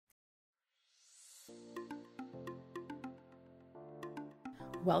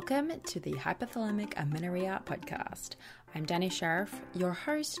Welcome to the Hypothalamic Amenorrhea podcast. I'm Danny Sheriff, your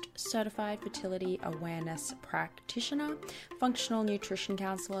host, certified fertility awareness practitioner, functional nutrition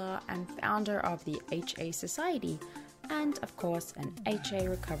counselor, and founder of the HA Society, and of course, an HA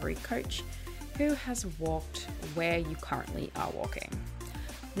recovery coach who has walked where you currently are walking.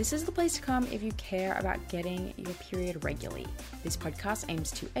 This is the place to come if you care about getting your period regularly. This podcast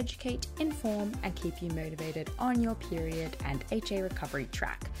aims to educate, inform, and keep you motivated on your period and HA recovery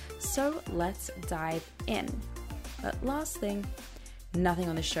track. So let's dive in. But last thing, nothing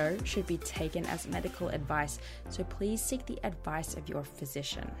on the show should be taken as medical advice, so please seek the advice of your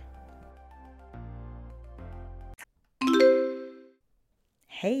physician.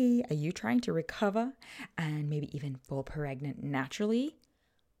 Hey, are you trying to recover and maybe even fall pregnant naturally?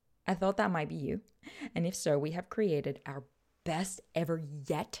 I thought that might be you. And if so, we have created our best ever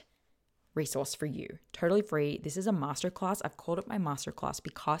yet resource for you. Totally free. This is a masterclass. I've called it my masterclass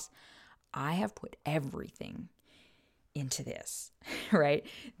because I have put everything into this, right?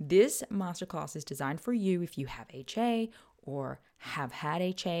 This masterclass is designed for you if you have HA or have had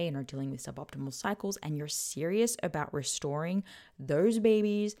HA and are dealing with suboptimal cycles and you're serious about restoring those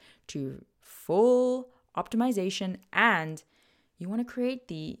babies to full optimization and you want to create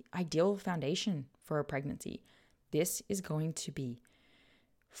the ideal foundation for a pregnancy. This is going to be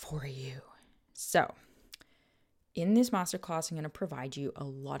for you. So, in this masterclass, I'm going to provide you a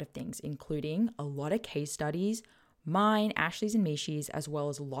lot of things, including a lot of case studies, mine, Ashley's and Mishi's, as well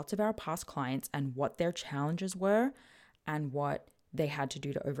as lots of our past clients and what their challenges were and what they had to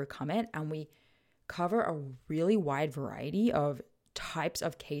do to overcome it. And we cover a really wide variety of types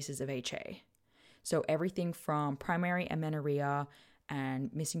of cases of HA. So everything from primary amenorrhea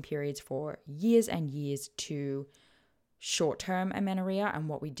and missing periods for years and years to short-term amenorrhea and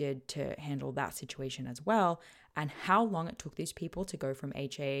what we did to handle that situation as well, and how long it took these people to go from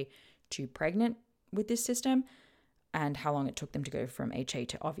HA to pregnant with this system, and how long it took them to go from HA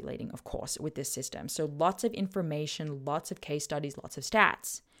to ovulating, of course, with this system. So lots of information, lots of case studies, lots of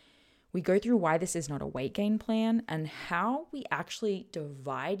stats. We go through why this is not a weight gain plan and how we actually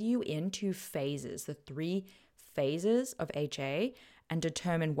divide you into phases, the 3 phases of HA, and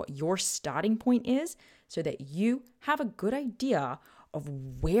determine what your starting point is so that you have a good idea of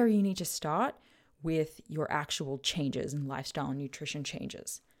where you need to start with your actual changes and lifestyle and nutrition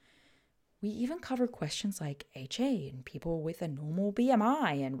changes. We even cover questions like HA and people with a normal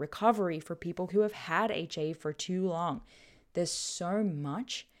BMI and recovery for people who have had HA for too long. There's so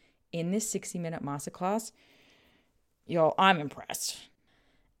much in this 60-minute masterclass. Yo, I'm impressed.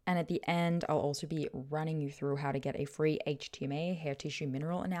 And at the end, I'll also be running you through how to get a free HTMA, hair tissue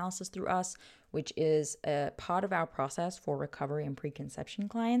mineral analysis through us, which is a part of our process for recovery and preconception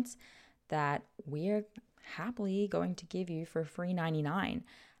clients that we're happily going to give you for free $99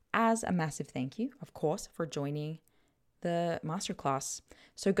 as a massive thank you, of course, for joining the masterclass.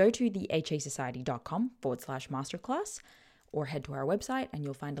 So go to thehasociety.com/masterclass or head to our website and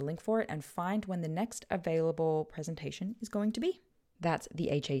you'll find a link for it and find when the next available presentation is going to be. That's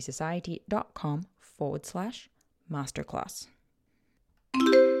thehasociety.com/masterclass.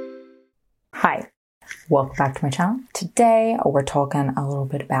 Hi, welcome back to my channel. Today we're talking a little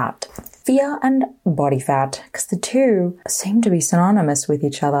bit about fear and body fat because the two seem to be synonymous with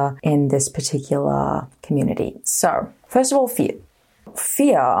each other in this particular community. So, first of all, fear.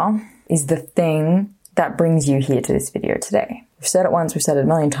 Fear is the thing that brings you here to this video today. We've said it once, we've said it a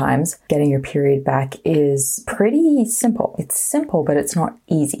million times. Getting your period back is pretty simple. It's simple, but it's not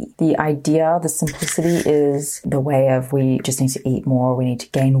easy. The idea, the simplicity is the way of we just need to eat more, we need to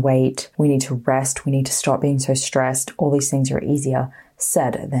gain weight, we need to rest, we need to stop being so stressed. All these things are easier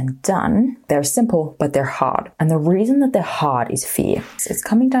said than done. They're simple, but they're hard. And the reason that they're hard is fear. It's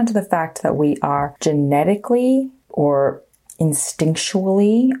coming down to the fact that we are genetically or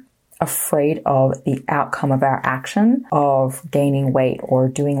instinctually afraid of the outcome of our action of gaining weight or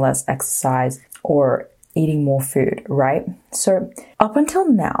doing less exercise or eating more food, right? So up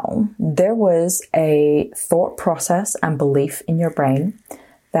until now, there was a thought process and belief in your brain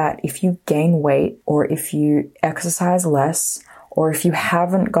that if you gain weight or if you exercise less or if you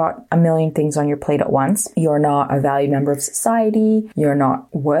haven't got a million things on your plate at once, you're not a valued member of society, you're not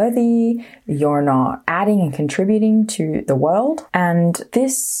worthy, you're not adding and contributing to the world. And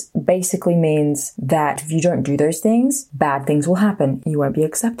this basically means that if you don't do those things, bad things will happen. You won't be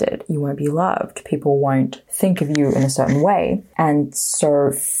accepted, you won't be loved, people won't think of you in a certain way. And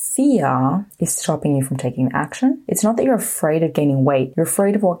so fear is stopping you from taking action. It's not that you're afraid of gaining weight. You're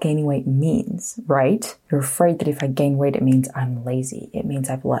afraid of what gaining weight means, right? You're afraid that if I gain weight, it means I'm lazy. It means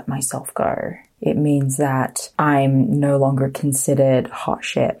I've let myself go. It means that I'm no longer considered hot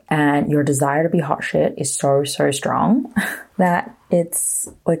shit. And your desire to be hot shit is so strong that it's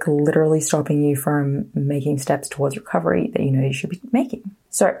like literally stopping you from making steps towards recovery that you know you should be making.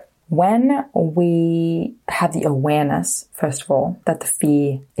 So when we have the awareness, first of all, that the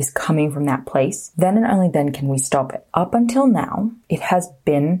fear is coming from that place, then and only then can we stop it. Up until now, it has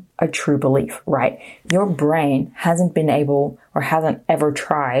been a true belief, right? Your brain hasn't been able or hasn't ever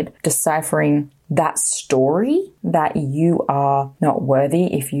tried deciphering that story that you are not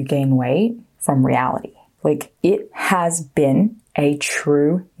worthy if you gain weight from reality. Like, it has been a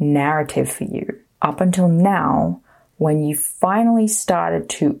true narrative for you up until now, when you finally started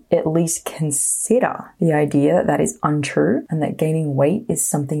to at least consider the idea that that is untrue and that gaining weight is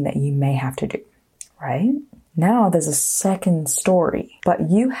something that you may have to do, right? Now there's a second story, but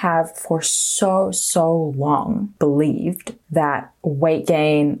you have for so long believed that weight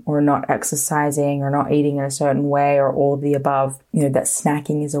gain or not exercising or not eating in a certain way or all of the above, that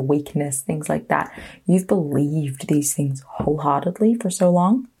snacking is a weakness, things like that. You've believed these things wholeheartedly for so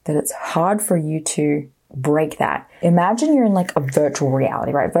long that it's hard for you to break that. Imagine you're in like a virtual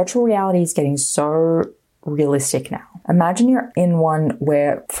reality, right? Virtual reality is getting so realistic now. Imagine you're in one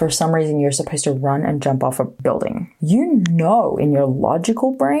where for some reason you're supposed to run and jump off a building. You know in your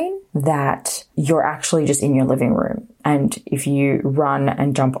logical brain that you're actually just in your living room. And if you run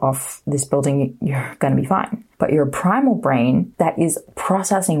and jump off this building, you're going to be fine. But your primal brain that is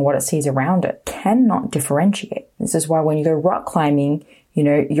processing what it sees around it cannot differentiate. This is why when you go rock climbing,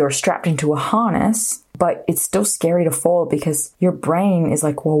 you're strapped into a harness, but it's still scary to fall because your brain is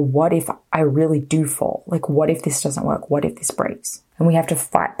like, well, what if I really do fall? Like, what if this doesn't work? What if this breaks? And we have to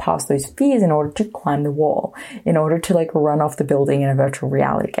fight past those fears in order to climb the wall, in order to like run off the building in a virtual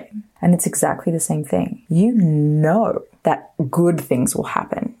reality game. And it's exactly the same thing. You know that good things will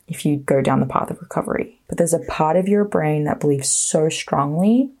happen if you go down the path of recovery. But there's a part of your brain that believes so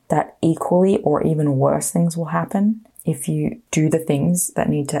strongly that equally or even worse things will happen if you do the things that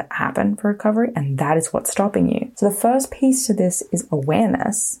need to happen for recovery, and that is what's stopping you. So the first piece to this is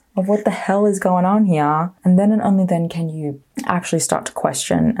awareness of what the hell is going on here, and then and only then can you actually start to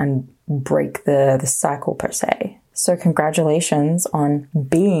question and break the cycle per se. So congratulations on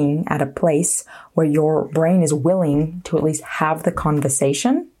being at a place where your brain is willing to at least have the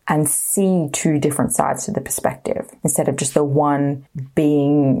conversation and see two different sides to the perspective, instead of just the one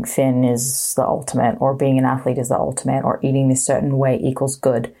being thin is the ultimate, or being an athlete is the ultimate, or eating this certain way equals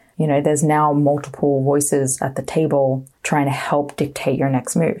good. There's now multiple voices at the table trying to help dictate your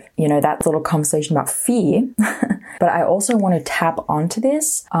next move. That little conversation about fear. But I also want to tap onto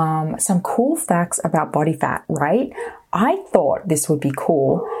this, some cool facts about body fat, right? I thought this would be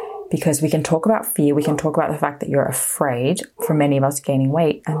cool because we can talk about fear, we can talk about the fact that you're afraid, for many of us, gaining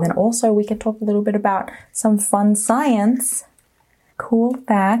weight, and then also we can talk a little bit about some fun science, cool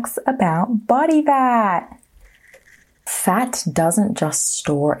facts about body fat. Fat doesn't just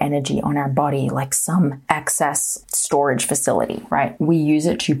store energy on our body like some excess storage facility, right? We use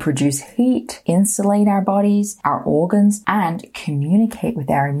it to produce heat, insulate our bodies, our organs, and communicate with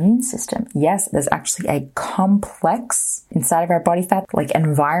our immune system. Yes, there's actually a complex inside of our body fat, like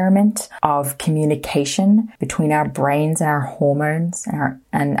environment of communication between our brains and our hormones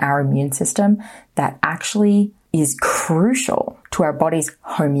and our immune system that actually is crucial to our body's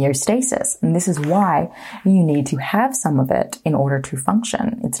homeostasis. And this is why you need to have some of it in order to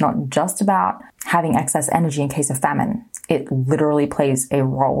function. It's not just about having excess energy in case of famine. It literally plays a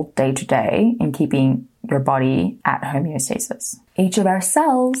role day to day in keeping your body at homeostasis. Each of our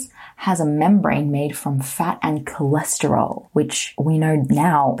cells has a membrane made from fat and cholesterol, which we know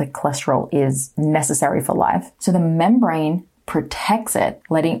now that cholesterol is necessary for life. So the membrane protects it,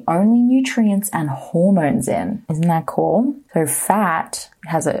 letting only nutrients and hormones in. Isn't that cool? So fat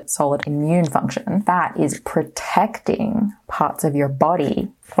has a solid immune function. Fat is protecting parts of your body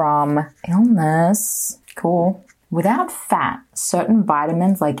from illness. Cool. Without fat, certain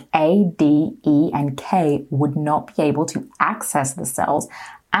vitamins like A, D, E, and K would not be able to access the cells,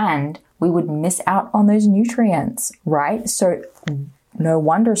 and we would miss out on those nutrients, right? So no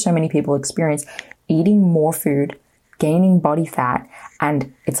wonder so many people experience eating more food, gaining body fat,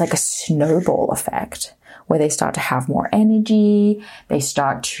 and it's like a snowball effect where they start to have more energy, they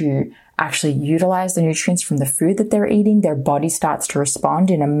start to actually utilize the nutrients from the food that they're eating, their body starts to respond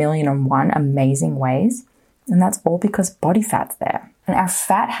in 1,000,001 amazing ways, and that's all because body fat's there. And our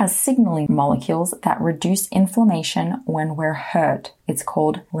fat has signaling molecules that reduce inflammation when we're hurt. It's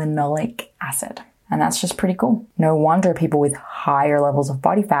called linoleic acid. And that's just pretty cool. No wonder people with higher levels of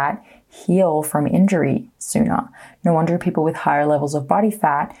body fat heal from injury sooner. No wonder people with higher levels of body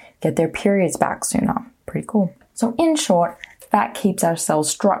fat get their periods back sooner. Pretty cool. So in short, fat keeps our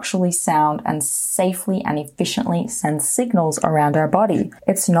cells structurally sound and safely and efficiently sends signals around our body.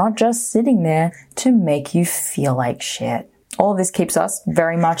 It's not just sitting there to make you feel like shit. All of this keeps us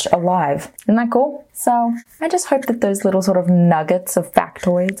very much alive. Isn't that cool? So I just hope that those little sort of nuggets of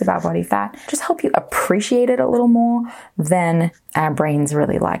factoids about body fat just help you appreciate it a little more than our brains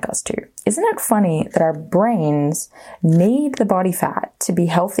really like us to. Isn't it funny that our brains need the body fat to be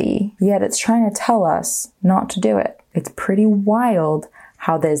healthy, yet it's trying to tell us not to do it? It's pretty wild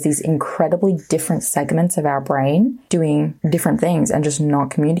how there's these incredibly different segments of our brain doing different things and just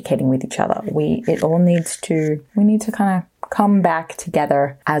not communicating with each other. We need to kind of come back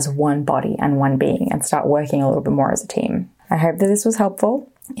together as one body and one being and start working a little bit more as a team. I hope that this was helpful.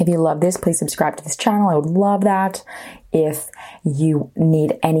 If you love this, please subscribe to this channel. I would love that. If you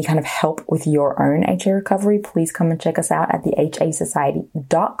need any kind of help with your own HA recovery, please come and check us out at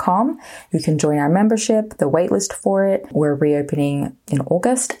thehasociety.com. You can join our membership, the waitlist for it. We're reopening in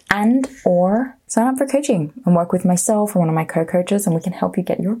August, or sign up for coaching and work with myself or one of my co-coaches, and we can help you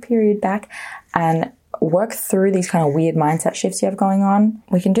get your period back and work through these kind of weird mindset shifts you have going on.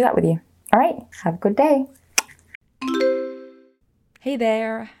 We can do that with you. All right. Have a good day. Hey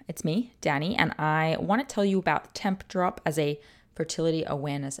there, it's me, Danny, and I want to tell you about Tempdrop as a fertility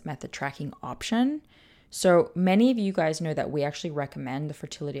awareness method tracking option. So many of you guys know that we actually recommend the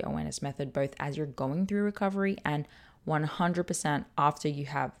fertility awareness method both as you're going through recovery and 100% after you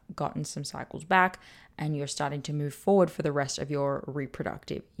have gotten some cycles back and you're starting to move forward for the rest of your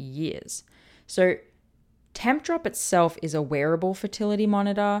reproductive years. So Tempdrop itself is a wearable fertility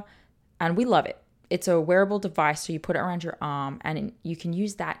monitor, and we love it. It's a wearable device, so you put it around your arm, and you can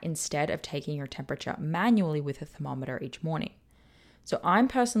use that instead of taking your temperature manually with a thermometer each morning. So I'm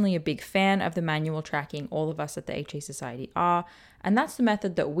personally a big fan of the manual tracking. All of us at the HA Society are, and that's the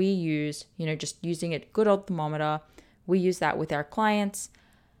method that we use, just using a good old thermometer. We use that with our clients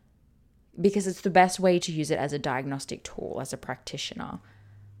because it's the best way to use it as a diagnostic tool as a practitioner.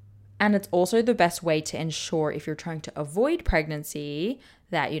 And it's also the best way to ensure if you're trying to avoid pregnancy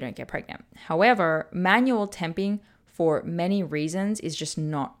that you don't get pregnant. However, manual temping for many reasons is just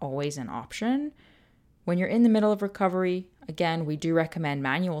not always an option. When you're in the middle of recovery, again, we do recommend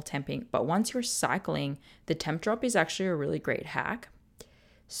manual temping, but once you're cycling, the Tempdrop is actually a really great hack.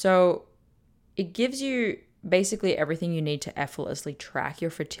 So it gives you basically everything you need to effortlessly track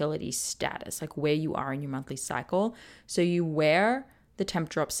your fertility status, like where you are in your monthly cycle. So you wear the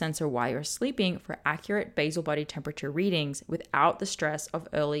Tempdrop sensor while you're sleeping for accurate basal body temperature readings without the stress of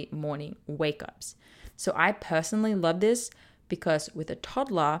early morning wake-ups. So I personally love this because with a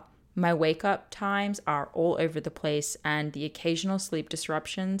toddler, my wake-up times are all over the place, and the occasional sleep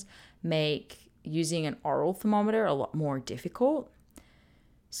disruptions make using an oral thermometer a lot more difficult.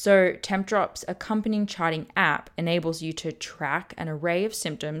 So Tempdrop's accompanying charting app enables you to track an array of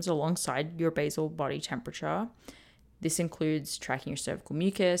symptoms alongside your basal body temperature. This includes tracking your cervical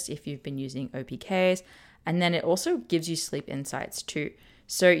mucus if you've been using OPKs, and then it also gives you sleep insights too.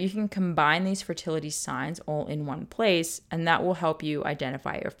 So you can combine these fertility signs all in one place, and that will help you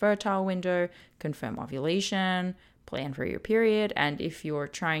identify your fertile window, confirm ovulation, plan for your period, and if you're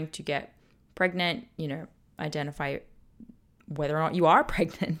trying to get pregnant, identify whether or not you are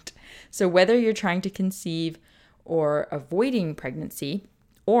pregnant. So whether you're trying to conceive or avoiding pregnancy,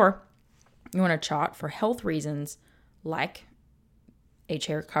 or you want to chart for health reasons, like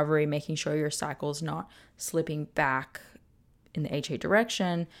HA recovery, making sure your cycle's not slipping back in the HA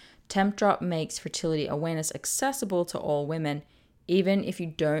direction, Tempdrop makes fertility awareness accessible to all women, even if you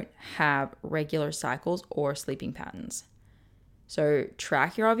don't have regular cycles or sleeping patterns. So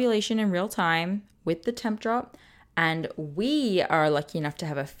track your ovulation in real time with the Tempdrop, and we are lucky enough to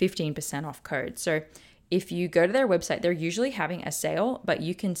have a 15% off code. So if you go to their website, they're usually having a sale, but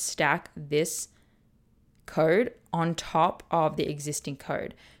you can stack this code on top of the existing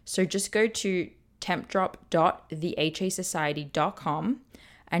code. So just go to tempdrop.thehasociety.com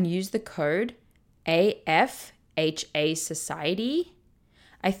and use the code AFHA Society.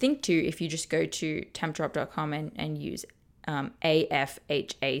 I think too, if you just go to tempdrop.com and use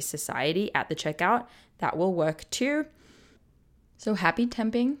AFHA Society at the checkout, that will work too. So happy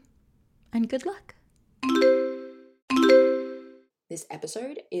temping and good luck. This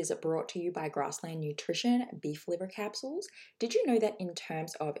episode is brought to you by Grassland Nutrition beef liver capsules. Did you know that in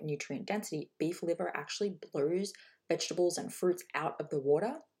terms of nutrient density, beef liver actually blows vegetables and fruits out of the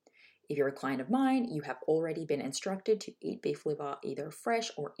water. If you're a client of mine, you have already been instructed to eat beef liver either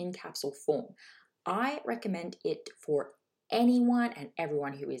fresh or in capsule form. I recommend it for anyone and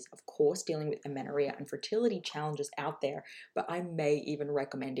everyone who is, of course, dealing with amenorrhea and fertility challenges out there, but I may even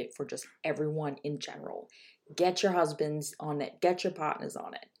recommend it for just everyone in general. Get your husbands on it, get your partners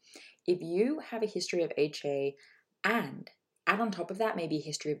on it. If you have a history of HA and add on top of that maybe a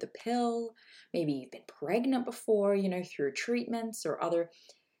history of the pill, maybe you've been pregnant before, through treatments or other,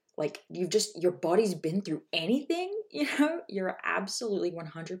 your body's been through anything, you're absolutely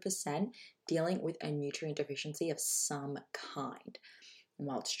 100% dealing with a nutrient deficiency of some kind. And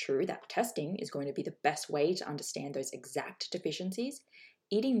while it's true that testing is going to be the best way to understand those exact deficiencies,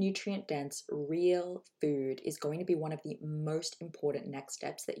 eating nutrient-dense, real food is going to be one of the most important next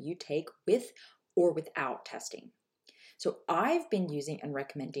steps that you take with or without testing. So I've been using and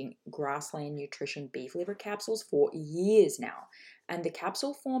recommending Grassland Nutrition beef liver capsules for years now. And the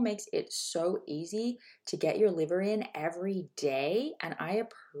capsule form makes it so easy to get your liver in every day. And I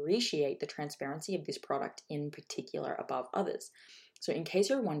appreciate the transparency of this product in particular above others. So in case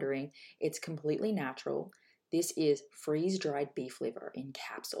you're wondering, it's completely natural. This is freeze-dried beef liver in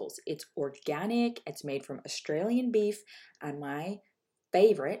capsules. It's organic, it's made from Australian beef, and my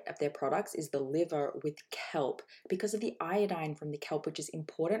favorite of their products is the liver with kelp because of the iodine from the kelp, which is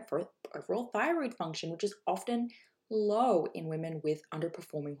important for overall thyroid function, which is often low in women with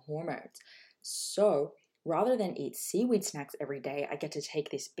underperforming hormones. So rather than eat seaweed snacks every day, I get to take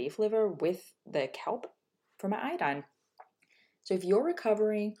this beef liver with the kelp for my iodine. So if you're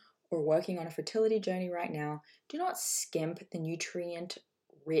recovering or working on a fertility journey right now, do not skimp the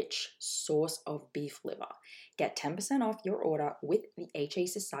nutrient-rich source of beef liver. Get 10% off your order with the HA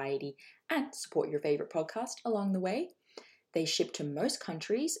Society and support your favorite podcast along the way. They ship to most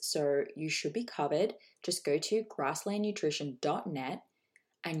countries, so you should be covered. Just go to grasslandnutrition.net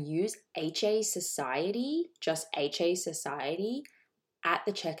and use HA Society, just HA Society, at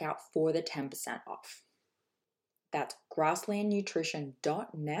the checkout for the 10% off. That's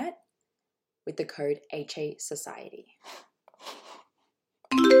grasslandnutrition.net with the code HA Society.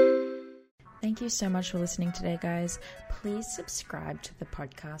 Thank you so much for listening today, guys. Please subscribe to the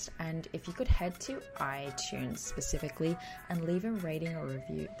podcast, and if you could head to iTunes specifically and leave a rating or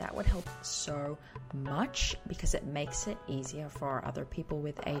review, that would help so much because it makes it easier for other people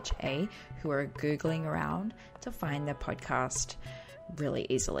with HA who are Googling around to find the podcast really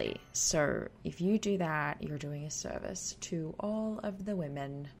easily. So if you do that, you're doing a service to all of the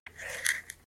women.